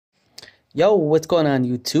Yo, what's going on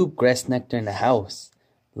YouTube? Grass Nectar in the house.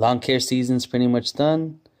 Lawn care season's pretty much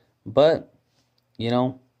done, but,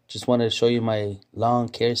 just wanted to show you my lawn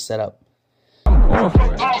care setup.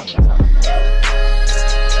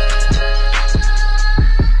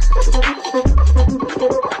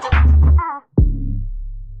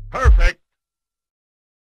 Perfect.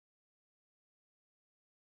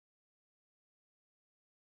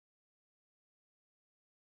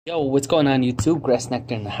 Yo, what's going on YouTube? Grass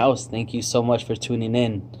Nectar in the house. Thank you so much for tuning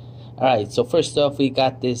in. Alright, so first off, we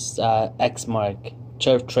got this Exmark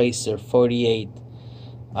Turf Tracer 48.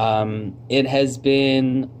 It has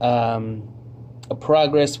been a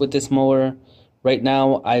progress with this mower. Right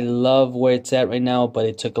now, I love where it's at right now, but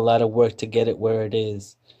it took a lot of work to get it where it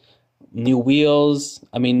is. New wheels,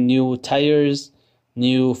 new tires,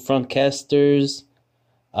 new front casters,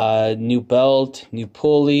 new belt, new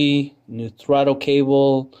pulley, new throttle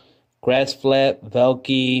cable, grass flat,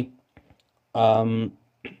 Velky,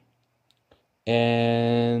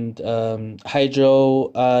 and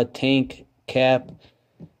hydro tank cap,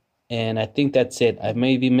 and I think that's it. I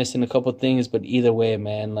may be missing a couple things, but either way,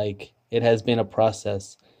 man, it has been a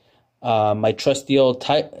process. My trusty old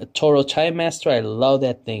Toro TimeMaster, I love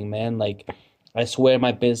that thing, man. I swear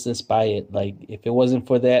my business by it. If it wasn't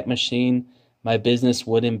for that machine, my business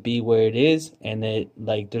wouldn't be where it is, and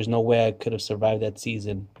there's no way I could have survived that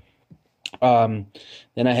season. Then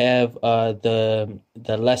I have the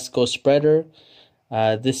Lesco spreader.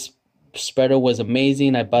 This spreader was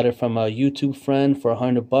amazing. I bought it from a YouTube friend for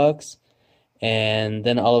 $100, and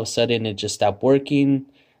then all of a sudden it just stopped working.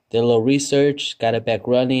 Did a little research, got it back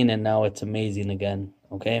running, and now it's amazing again.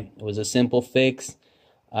 Okay, it was a simple fix,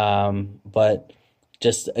 but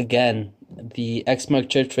just again, the Exmark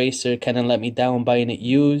Turf Tracer kind of let me down buying it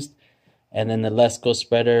used, and then the Lesco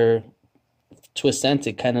spreader, to a sense,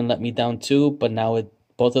 it kind of let me down too. But now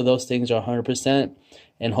both of those things are 100%,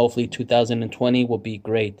 and hopefully 2020 will be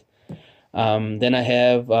great. Then I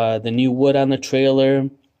have the new wood on the trailer,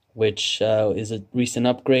 which is a recent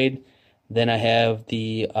upgrade. Then I have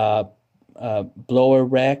the blower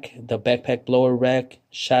rack, the backpack blower rack.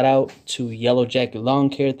 Shout out to Yellow Jacket Lawn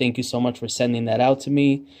Care. Thank you so much for sending that out to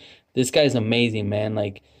me. This guy's amazing, man.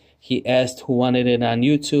 He asked who wanted it on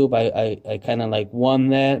YouTube. I kind of won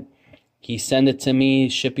that. He sent it to me.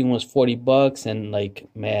 Shipping was $40, and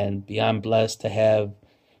man, beyond blessed to have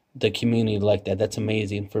the community like that. That's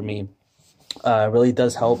amazing for me. It really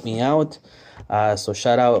does help me out. So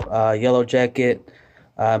shout out Yellow Jacket.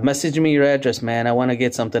 Message me your address, man. I want to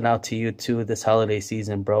get something out to you too this holiday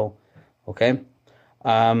season, bro. Okay.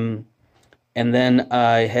 And then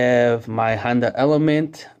I have my Honda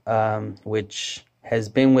Element, which has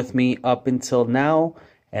been with me up until now.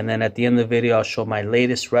 And then at the end of the video, I'll show my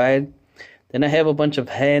latest ride. Then I have a bunch of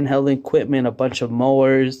handheld equipment, a bunch of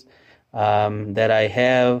mowers that I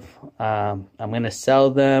have. I'm going to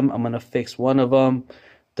sell them. I'm going to fix one of them.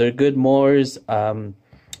 They're good mowers.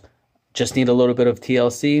 Just need a little bit of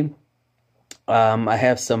TLC. I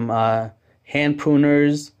have some hand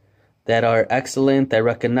pruners that are excellent. I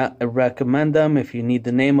recommend them. If you need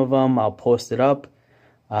the name of them, I'll post it up.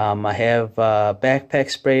 I have a backpack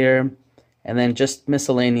sprayer, and then just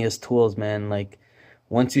miscellaneous tools, man.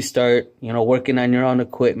 Once you start, working on your own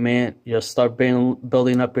equipment, you'll start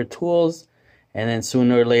building up your tools, and then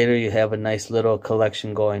sooner or later you have a nice little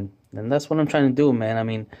collection going. And that's what I'm trying to do, man. I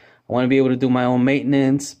want to be able to do my own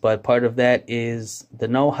maintenance, but part of that is the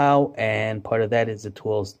know-how, and part of that is the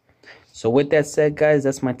tools. So with that said, guys,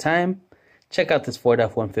 that's my time. Check out this Ford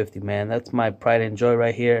F-150, man. That's my pride and joy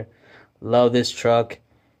right here. Love this truck.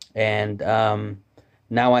 And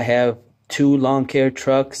now I have two lawn care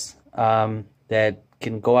trucks that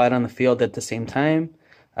can go out on the field at the same time.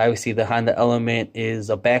 Obviously, the Honda Element is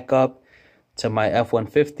a backup to my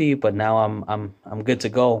F-150, but now I'm good to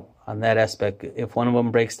go on that aspect. If one of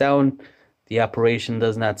them breaks down, the operation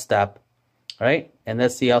does not stop. All right, and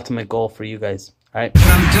that's the ultimate goal for you guys. All right, what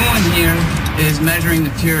I'm doing here is measuring the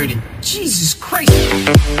purity. Jesus Christ.